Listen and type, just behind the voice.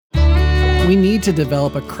we need to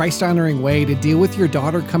develop a Christ-honoring way to deal with your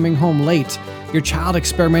daughter coming home late, your child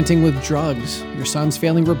experimenting with drugs, your son's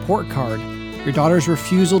failing report card, your daughter's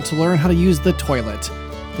refusal to learn how to use the toilet,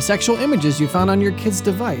 the sexual images you found on your kid's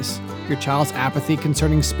device, your child's apathy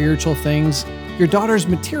concerning spiritual things, your daughter's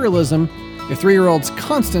materialism, your 3-year-old's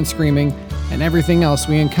constant screaming, and everything else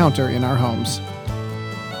we encounter in our homes.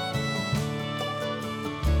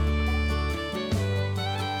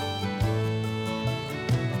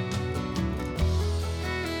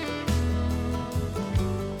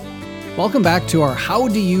 Welcome back to our How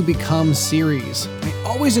Do You Become series. I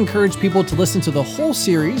always encourage people to listen to the whole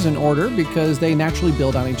series in order because they naturally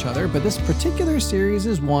build on each other, but this particular series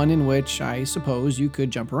is one in which I suppose you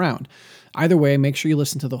could jump around. Either way, make sure you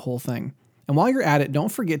listen to the whole thing. And while you're at it,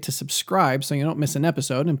 don't forget to subscribe so you don't miss an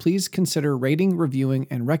episode, and please consider rating, reviewing,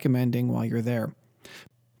 and recommending while you're there.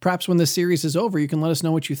 Perhaps when this series is over, you can let us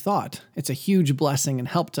know what you thought. It's a huge blessing and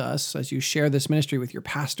help to us as you share this ministry with your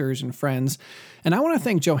pastors and friends. And I want to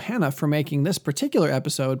thank Johanna for making this particular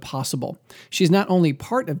episode possible. She's not only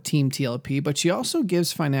part of Team TLP, but she also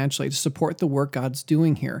gives financially to support the work God's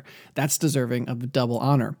doing here. That's deserving of double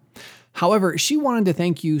honor. However, she wanted to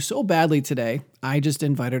thank you so badly today, I just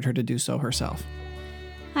invited her to do so herself.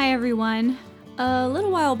 Hi, everyone. A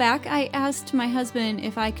little while back, I asked my husband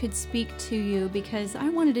if I could speak to you because I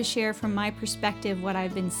wanted to share from my perspective what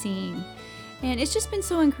I've been seeing. And it's just been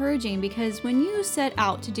so encouraging because when you set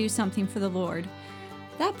out to do something for the Lord,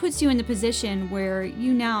 that puts you in the position where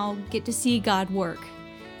you now get to see God work.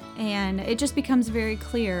 And it just becomes very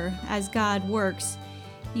clear as God works,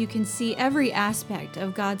 you can see every aspect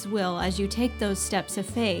of God's will as you take those steps of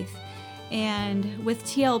faith. And with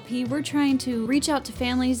TLP, we're trying to reach out to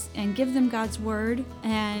families and give them God's word.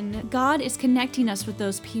 And God is connecting us with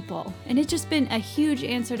those people. And it's just been a huge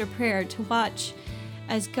answer to prayer to watch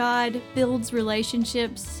as God builds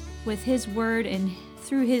relationships with His word and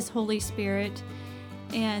through His Holy Spirit.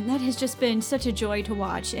 And that has just been such a joy to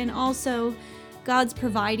watch. And also, God's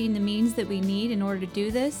providing the means that we need in order to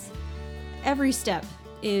do this. Every step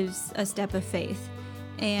is a step of faith.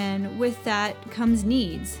 And with that comes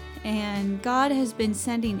needs. And God has been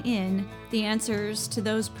sending in the answers to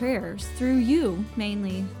those prayers through you,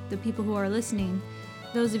 mainly the people who are listening.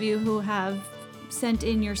 Those of you who have sent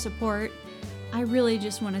in your support, I really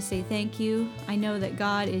just want to say thank you. I know that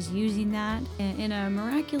God is using that in a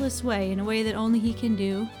miraculous way, in a way that only He can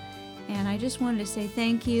do. And I just wanted to say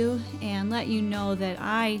thank you and let you know that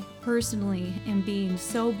I personally am being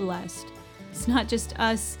so blessed. It's not just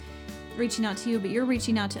us reaching out to you, but you're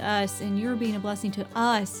reaching out to us and you're being a blessing to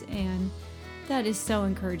us, and that is so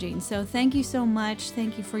encouraging. So thank you so much.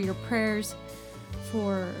 Thank you for your prayers,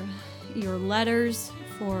 for your letters,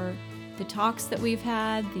 for the talks that we've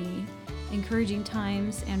had, the encouraging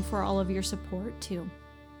times, and for all of your support too.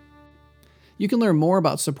 You can learn more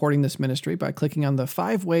about supporting this ministry by clicking on the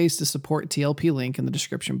 5 ways to support TLP link in the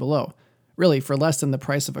description below. Really, for less than the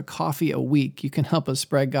price of a coffee a week, you can help us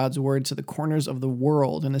spread God's word to the corners of the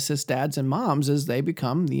world and assist dads and moms as they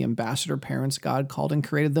become the ambassador parents God called and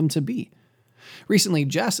created them to be. Recently,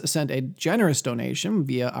 Jess sent a generous donation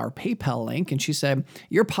via our PayPal link, and she said,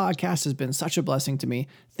 "Your podcast has been such a blessing to me.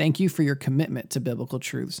 Thank you for your commitment to biblical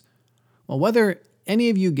truths." Well, whether any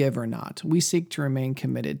of you give or not, we seek to remain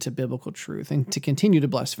committed to biblical truth and to continue to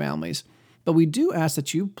bless families. But we do ask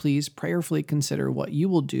that you please prayerfully consider what you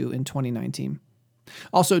will do in 2019.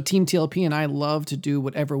 Also, Team TLP and I love to do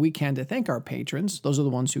whatever we can to thank our patrons, those are the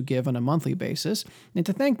ones who give on a monthly basis, and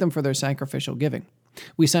to thank them for their sacrificial giving.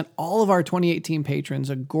 We sent all of our 2018 patrons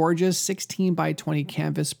a gorgeous 16 by 20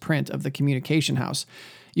 canvas print of the Communication House.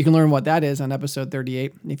 You can learn what that is on episode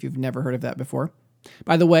 38 if you've never heard of that before.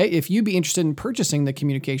 By the way, if you'd be interested in purchasing the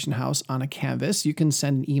Communication House on a canvas, you can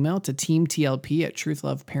send an email to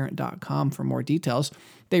teamtlp@truthloveparent.com for more details.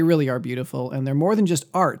 They really are beautiful, and they're more than just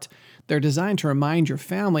art. They're designed to remind your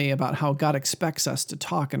family about how God expects us to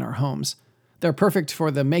talk in our homes. They're perfect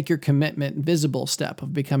for the make your commitment visible step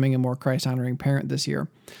of becoming a more Christ-honoring parent this year.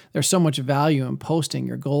 There's so much value in posting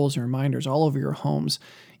your goals and reminders all over your homes.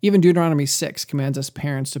 Even Deuteronomy 6 commands us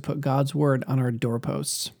parents to put God's word on our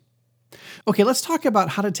doorposts. Okay, let's talk about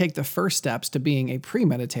how to take the first steps to being a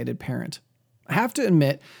premeditated parent. I have to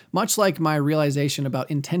admit, much like my realization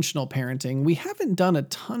about intentional parenting, we haven't done a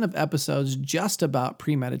ton of episodes just about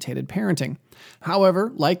premeditated parenting.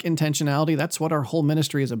 However, like intentionality, that's what our whole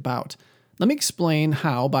ministry is about. Let me explain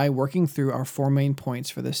how by working through our 4 main points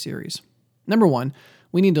for this series. Number 1,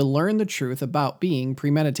 we need to learn the truth about being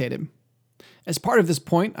premeditated. As part of this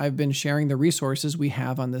point, I've been sharing the resources we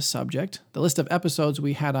have on this subject. The list of episodes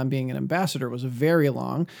we had on being an ambassador was very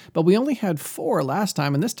long, but we only had 4 last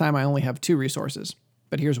time, and this time I only have 2 resources.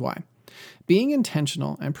 But here's why. Being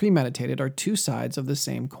intentional and premeditated are two sides of the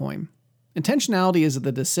same coin. Intentionality is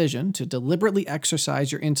the decision to deliberately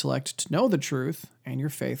exercise your intellect to know the truth and your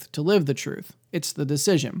faith to live the truth. It's the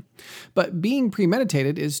decision. But being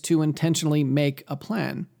premeditated is to intentionally make a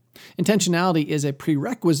plan. Intentionality is a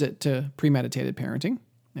prerequisite to premeditated parenting,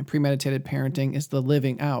 and premeditated parenting is the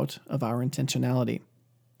living out of our intentionality.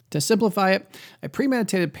 To simplify it, a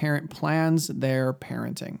premeditated parent plans their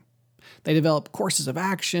parenting. They develop courses of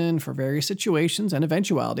action for various situations and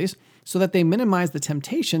eventualities so that they minimize the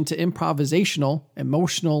temptation to improvisational,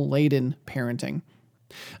 emotional-laden parenting.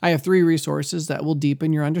 I have 3 resources that will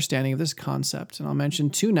deepen your understanding of this concept, and I'll mention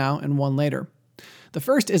 2 now and 1 later. The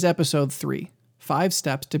first is episode 3, 5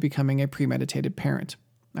 Steps to Becoming a Premeditated Parent.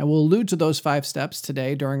 I will allude to those 5 steps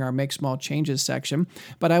today during our Make Small Changes section,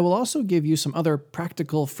 but I will also give you some other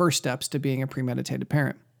practical first steps to being a premeditated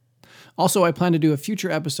parent. Also, I plan to do a future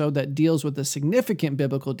episode that deals with the significant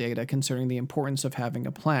biblical data concerning the importance of having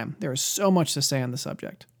a plan. There is so much to say on the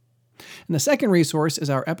subject. And the second resource is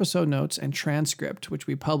our episode notes and transcript, which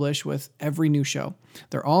we publish with every new show.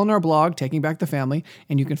 They're all in our blog, Taking Back the Family,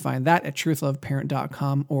 and you can find that at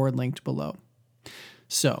truthloveparent.com or linked below.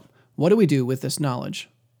 So, what do we do with this knowledge?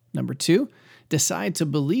 Number 2, decide to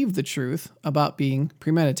believe the truth about being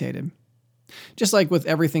premeditated. Just like with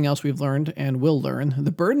everything else we've learned and will learn,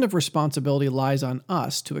 the burden of responsibility lies on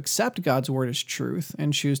us to accept God's word as truth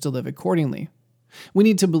and choose to live accordingly. We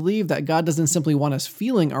need to believe that God doesn't simply want us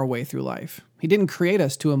feeling our way through life. He didn't create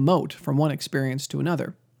us to emote from one experience to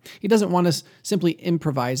another. He doesn't want us simply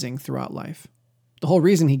improvising throughout life. The whole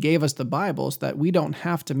reason He gave us the Bible is that we don't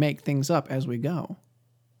have to make things up as we go.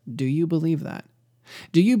 Do you believe that?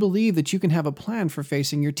 Do you believe that you can have a plan for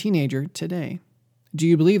facing your teenager today? Do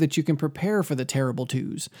you believe that you can prepare for the terrible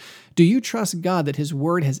twos? Do you trust God that His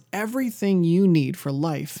Word has everything you need for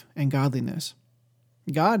life and godliness?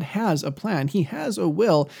 God has a plan, He has a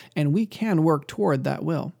will, and we can work toward that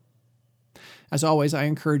will. As always, I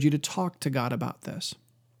encourage you to talk to God about this.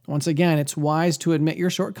 Once again, it's wise to admit your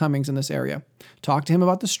shortcomings in this area. Talk to Him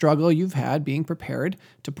about the struggle you've had being prepared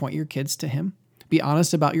to point your kids to Him. Be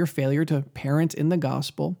honest about your failure to parent in the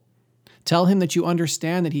gospel. Tell Him that you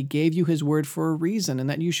understand that He gave you His word for a reason and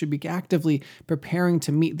that you should be actively preparing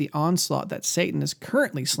to meet the onslaught that Satan is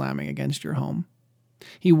currently slamming against your home.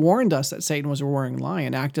 He warned us that Satan was a roaring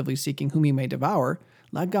lion, actively seeking whom he may devour.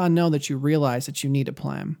 Let God know that you realize that you need a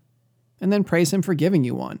plan. And then praise Him for giving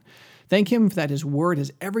you one. Thank Him that His word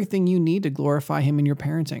has everything you need to glorify Him in your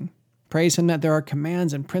parenting. Praise Him that there are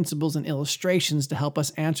commands and principles and illustrations to help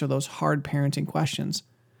us answer those hard parenting questions.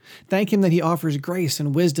 Thank Him that He offers grace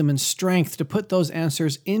and wisdom and strength to put those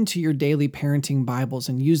answers into your daily parenting Bibles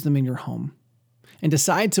and use them in your home. And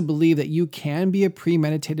decide to believe that you can be a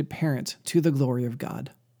premeditated parent to the glory of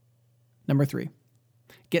God. Number 3,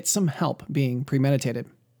 get some help being premeditated.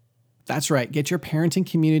 That's right, get your parenting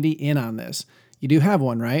community in on this. You do have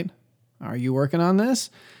one, right? Are you working on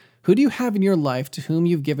this? Who do you have in your life to whom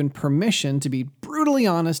you've given permission to be brutally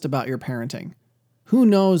honest about your parenting? Who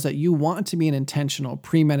knows that you want to be an intentional,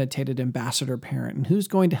 premeditated ambassador parent, and who's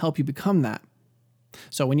going to help you become that?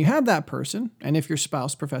 So when you have that person, and if your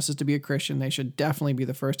spouse professes to be a Christian, they should definitely be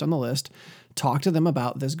the first on the list, talk to them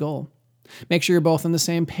about this goal. Make sure you're both on the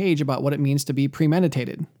same page about what it means to be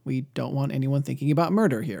premeditated. We don't want anyone thinking about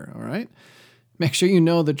murder here, all right? Make sure you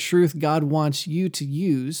know the truth God wants you to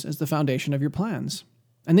use as the foundation of your plans.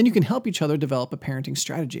 And then you can help each other develop a parenting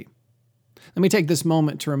strategy. Let me take this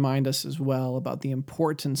moment to remind us as well about the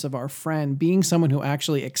importance of our friend being someone who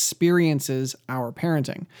actually experiences our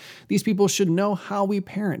parenting. These people should know how we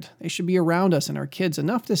parent. They should be around us and our kids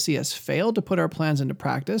enough to see us fail to put our plans into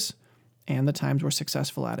practice and the times we're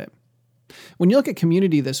successful at it. When you look at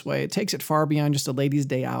community this way, it takes it far beyond just a ladies'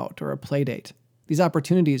 day out or a play date. These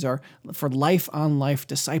opportunities are for life-on-life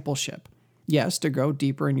discipleship. Yes, to grow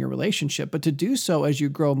deeper in your relationship, but to do so as you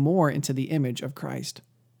grow more into the image of Christ.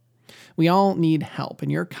 We all need help,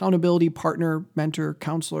 and your accountability partner, mentor,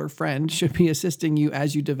 counselor, friend should be assisting you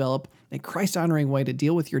as you develop a Christ-honoring way to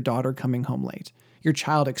deal with your daughter coming home late, your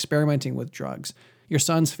child experimenting with drugs, your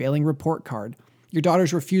son's failing report card, your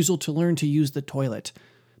daughter's refusal to learn to use the toilet,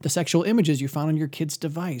 the sexual images you found on your kid's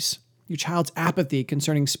device, your child's apathy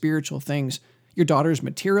concerning spiritual things, your daughter's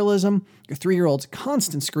materialism, your 3-year-old's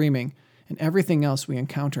constant screaming, and everything else we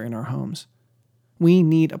encounter in our homes. We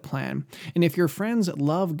need a plan. And if your friends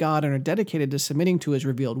love God and are dedicated to submitting to His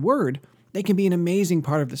revealed word, they can be an amazing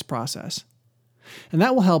part of this process. And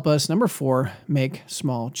that will help us, number 4, make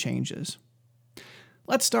small changes.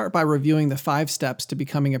 Let's start by reviewing the 5 steps to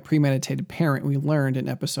becoming a premeditated parent we learned in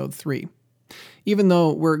episode 3. Even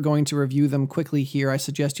though we're going to review them quickly here, I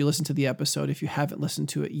suggest you listen to the episode if you haven't listened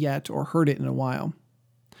to it yet or heard it in a while.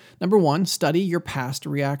 Number 1, study your past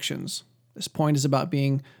reactions. This point is about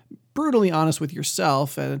being brutally honest with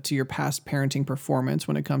yourself and to your past parenting performance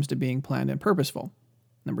when it comes to being planned and purposeful.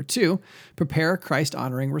 Number 2, prepare a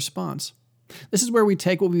Christ-honoring response. This is where we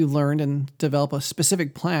take what we've learned and develop a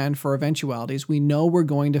specific plan for eventualities we know we're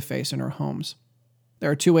going to face in our homes.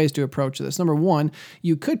 There are 2 ways to approach this. Number 1,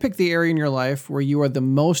 you could pick the area in your life where you are the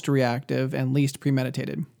most reactive and least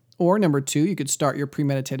premeditated. Or number 2, you could start your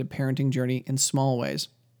premeditated parenting journey in small ways.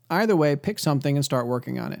 Either way, pick something and start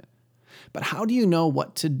working on it. But how do you know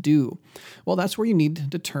what to do? Well, that's where you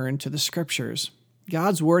need to turn to the scriptures.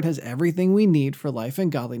 God's word has everything we need for life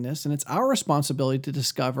and godliness, and it's our responsibility to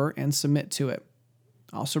discover and submit to it.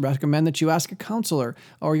 I also recommend that you ask a counselor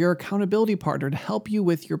or your accountability partner to help you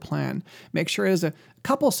with your plan. Make sure it has a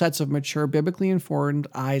couple sets of mature, biblically informed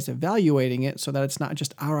eyes evaluating it so that it's not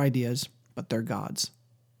just our ideas, but they're God's.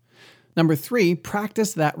 Number 3,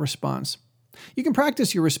 practice that response. You can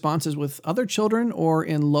practice your responses with other children or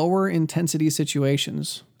in lower intensity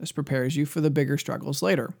situations. This prepares you for the bigger struggles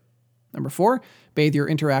later. Number 4, bathe your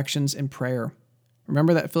interactions in prayer.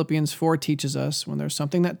 Remember that Philippians 4 teaches us when there's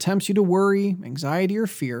something that tempts you to worry, anxiety, or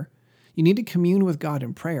fear, you need to commune with God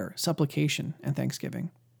in prayer, supplication, and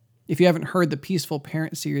thanksgiving. If you haven't heard the Peaceful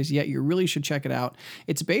Parent series yet, you really should check it out.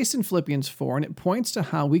 It's based in Philippians 4, and it points to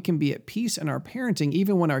how we can be at peace in our parenting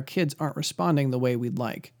even when our kids aren't responding the way we'd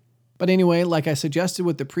like. But anyway, like I suggested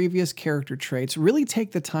with the previous character traits, really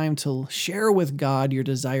take the time to share with God your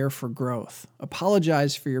desire for growth,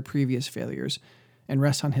 apologize for your previous failures, and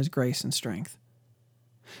rest on His grace and strength.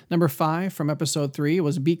 Number 5 from episode 3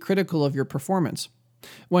 was be critical of your performance.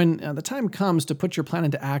 When the time comes to put your plan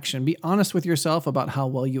into action, be honest with yourself about how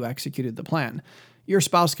well you executed the plan. Your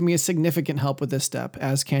spouse can be a significant help with this step,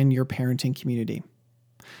 as can your parenting community.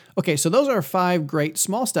 Okay, so those are 5 great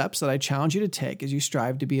small steps that I challenge you to take as you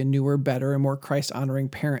strive to be a newer, better, and more Christ-honoring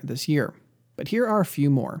parent this year. But here are a few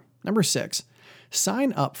more. Number 6,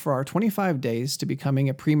 sign up for our 25 Days to Becoming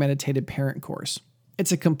a Premeditated Parent course.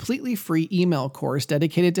 It's a completely free email course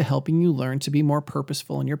dedicated to helping you learn to be more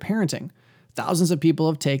purposeful in your parenting. Thousands of people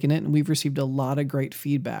have taken it, and we've received a lot of great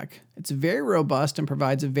feedback. It's very robust and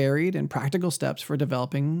provides varied and practical steps for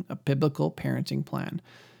developing a biblical parenting plan.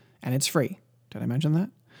 And it's free. Did I mention that?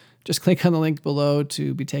 Just click on the link below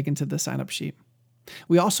to be taken to the sign-up sheet.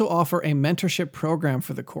 We also offer a mentorship program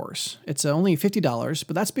for the course. It's only $50,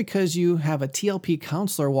 but that's because you have a TLP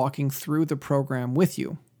counselor walking through the program with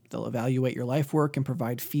you. They'll evaluate your life work and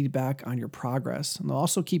provide feedback on your progress, and they'll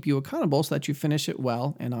also keep you accountable so that you finish it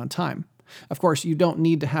well and on time. Of course, you don't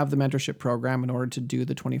need to have the mentorship program in order to do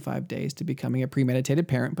the 25 Days to Becoming a Premeditated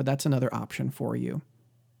Parent, but that's another option for you.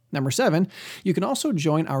 Number 7, you can also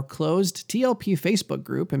join our closed TLP Facebook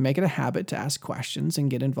group and make it a habit to ask questions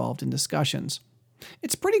and get involved in discussions.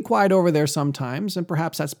 It's pretty quiet over there sometimes, and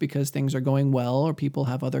perhaps that's because things are going well or people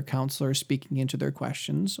have other counselors speaking into their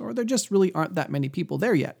questions, or there just really aren't that many people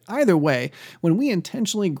there yet. Either way, when we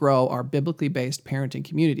intentionally grow our biblically based parenting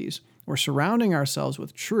communities, we're surrounding ourselves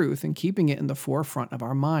with truth and keeping it in the forefront of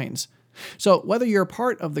our minds. So whether you're a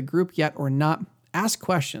part of the group yet or not, ask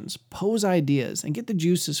questions, pose ideas, and get the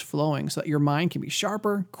juices flowing so that your mind can be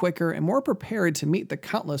sharper, quicker, and more prepared to meet the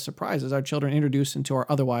countless surprises our children introduce into our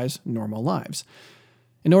otherwise normal lives.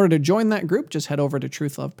 In order to join that group, just head over to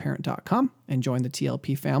truthloveparent.com and join the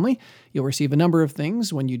TLP family. You'll receive a number of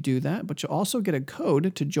things when you do that, but you'll also get a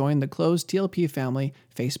code to join the closed TLP family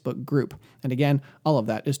Facebook group. And again, all of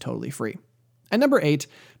that is totally free. And number 8,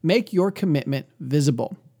 make your commitment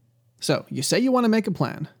visible. So you say you want to make a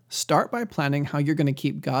plan. Start by planning how you're going to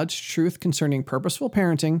keep God's truth concerning purposeful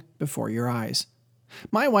parenting before your eyes.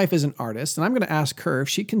 My wife is an artist, and I'm going to ask her if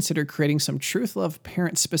she'd consider creating some Truth Love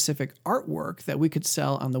parent-specific artwork that we could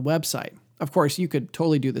sell on the website. Of course, you could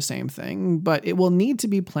totally do the same thing, but it will need to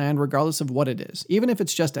be planned regardless of what it is. Even if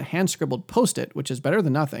it's just a hand-scribbled post-it, which is better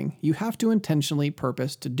than nothing, you have to intentionally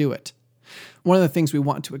purpose to do it. One of the things we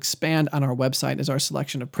want to expand on our website is our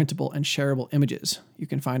selection of printable and shareable images. You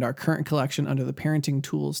can find our current collection under the Parenting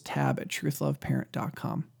Tools tab at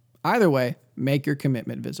truthloveparent.com. Either way, make your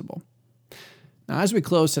commitment visible. Now, as we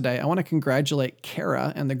close today, I want to congratulate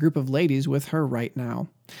Kara and the group of ladies with her right now.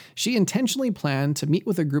 She intentionally planned to meet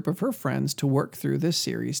with a group of her friends to work through this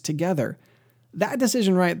series together. That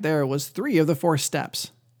decision right there was 3 of the 4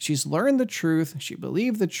 steps. She's learned the truth, she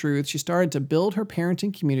believed the truth, she started to build her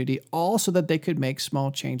parenting community, all so that they could make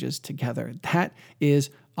small changes together. That is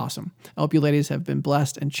awesome. I hope you ladies have been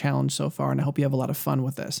blessed and challenged so far, and I hope you have a lot of fun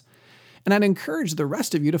with this. And I'd encourage the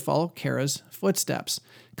rest of you to follow Kara's footsteps.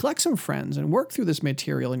 Collect some friends and work through this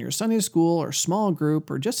material in your Sunday school or small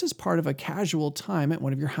group or just as part of a casual time at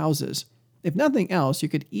one of your houses. If nothing else, you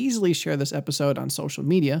could easily share this episode on social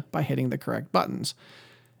media by hitting the correct buttons.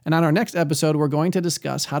 And on our next episode, we're going to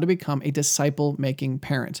discuss how to become a disciple-making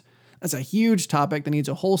parent. That's a huge topic that needs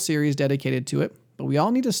a whole series dedicated to it, but we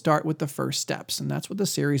all need to start with the first steps, and that's what the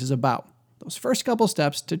series is about. Those first couple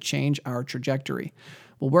steps to change our trajectory.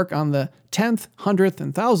 We'll work on the 10th, 100th,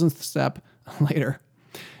 and 1000th step later.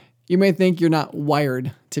 You may think you're not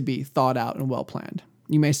wired to be thought out and well-planned.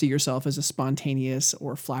 You may see yourself as a spontaneous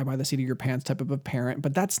or fly-by-the-seat-of-your-pants type of a parent,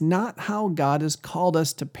 but that's not how God has called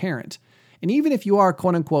us to parent. And even if you are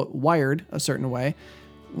quote-unquote wired a certain way,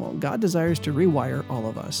 well, God desires to rewire all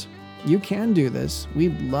of us. You can do this.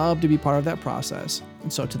 We'd love to be part of that process.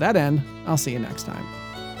 And so to that end, I'll see you next time.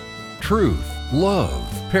 Truth,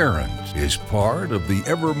 Love, Parent is part of the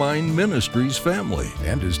Evermind Ministries family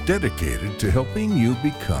and is dedicated to helping you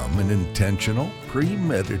become an intentional,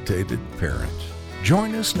 premeditated parent.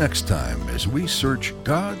 Join us next time as we search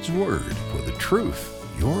God's Word for the truth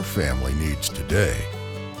your family needs today.